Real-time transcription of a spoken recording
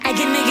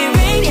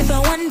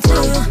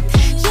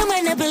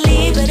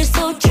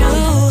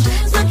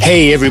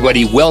Hey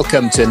everybody,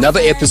 welcome to another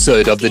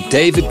episode of the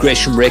David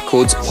Gresham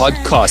Records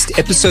podcast,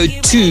 episode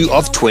 2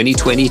 of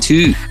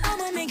 2022.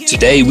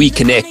 Today we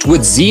connect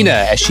with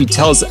Zena as she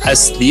tells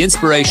us the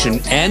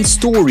inspiration and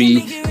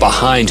story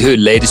behind her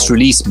latest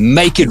release,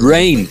 Make It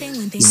Rain.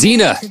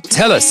 Zena,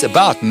 tell us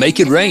about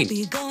Make It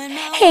Rain.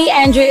 Hey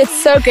Andrew,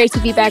 it's so great to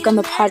be back on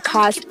the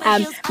podcast.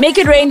 Make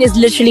It Rain is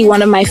literally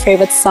one of my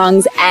favorite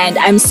songs, and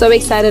I'm so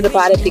excited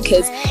about it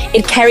because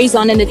it carries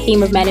on in the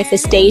theme of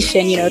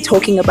manifestation, you know,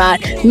 talking about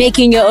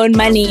making your own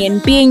money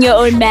and being your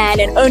own man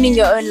and owning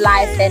your own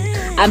life.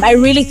 And I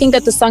really think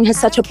that the song has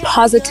such a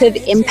positive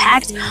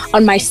impact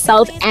on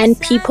myself and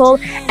people,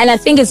 and I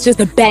think it's just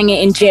a banger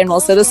in general.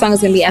 So the song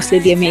is going to be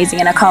absolutely amazing,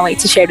 and I can't wait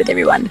to share it with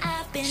everyone.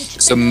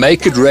 So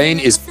Make It Rain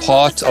is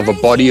part of a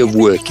body of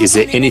work. Is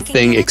there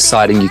anything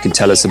exciting you can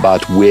tell us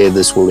about where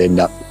this will end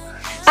up?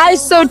 I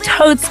so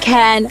totes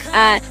can.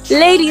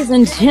 Ladies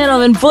and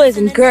gentlemen, boys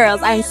and girls,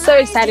 I'm so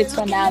excited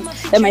to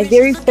announce that my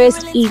very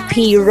first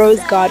EP, Rose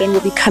Garden,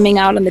 will be coming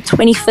out on the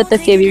 25th of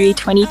February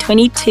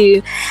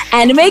 2022.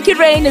 And Make It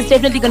Rain is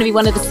definitely going to be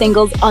one of the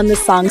singles on the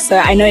song, so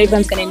I know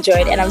everyone's going to enjoy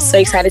it, and I'm so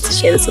excited to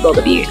share this with all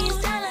of you.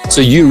 So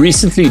you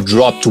recently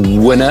dropped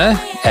Winner,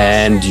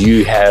 and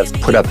you have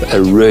put up a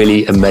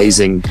really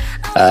amazing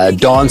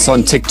dance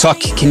on TikTok.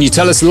 Can you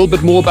tell us a little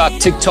bit more about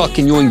TikTok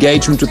and your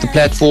engagement with the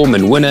platform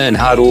and Winner and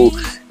how it all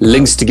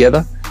links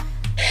together?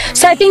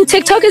 So I think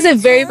TikTok is a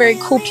very, very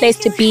cool place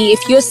to be if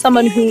you're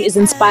someone who is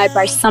inspired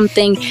by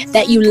something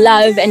that you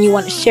love and you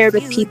want to share it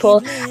with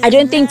people. I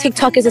don't think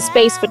TikTok is a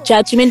space for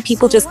judgment.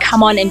 People just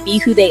come on and be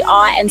who they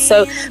are. And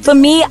so for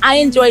me, I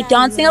enjoy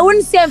dancing. I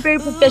wouldn't say I'm very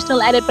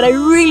professional at it, but I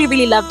really,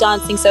 really love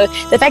dancing. So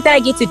the fact that I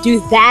get to do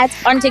that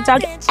on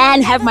TikTok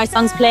and have my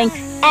songs playing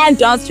and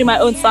dance to my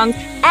own songs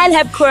and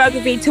have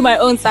choreography to my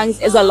own songs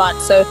is a lot.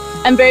 So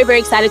I'm very, very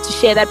excited to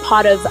share that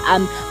part of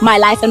my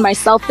life and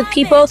myself with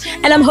people.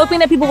 And I'm hoping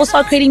that people will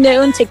start creating their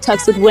own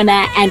TikToks with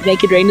Winner and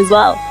Make It Rain as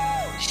well.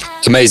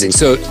 Amazing.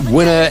 So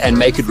Winner and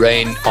Make It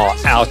Rain are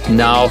out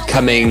now,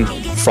 coming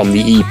from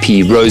the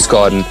EP Rose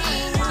Garden,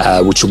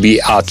 which will be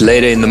out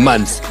later in the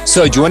month.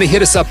 So do you want to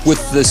hit us up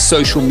with the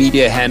social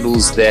media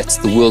handles that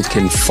the world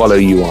can follow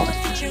you on?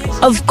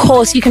 Of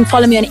course, you can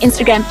follow me on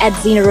Instagram at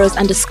 @ZenaRose_,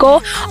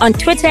 on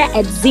Twitter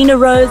at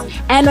ZenaRose,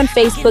 and on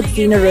Facebook,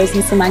 Zena Rose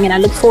Nsamang. And I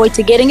look forward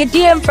to getting a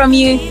DM from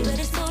you.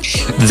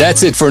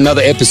 That's it for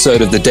another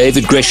episode of the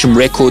David Gresham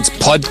Records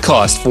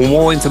podcast. For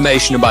more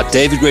information about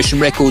David Gresham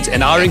Records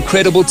and our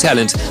incredible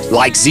talent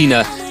like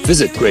Zena,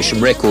 visit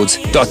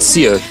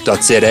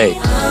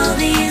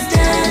greshamrecords.co.za.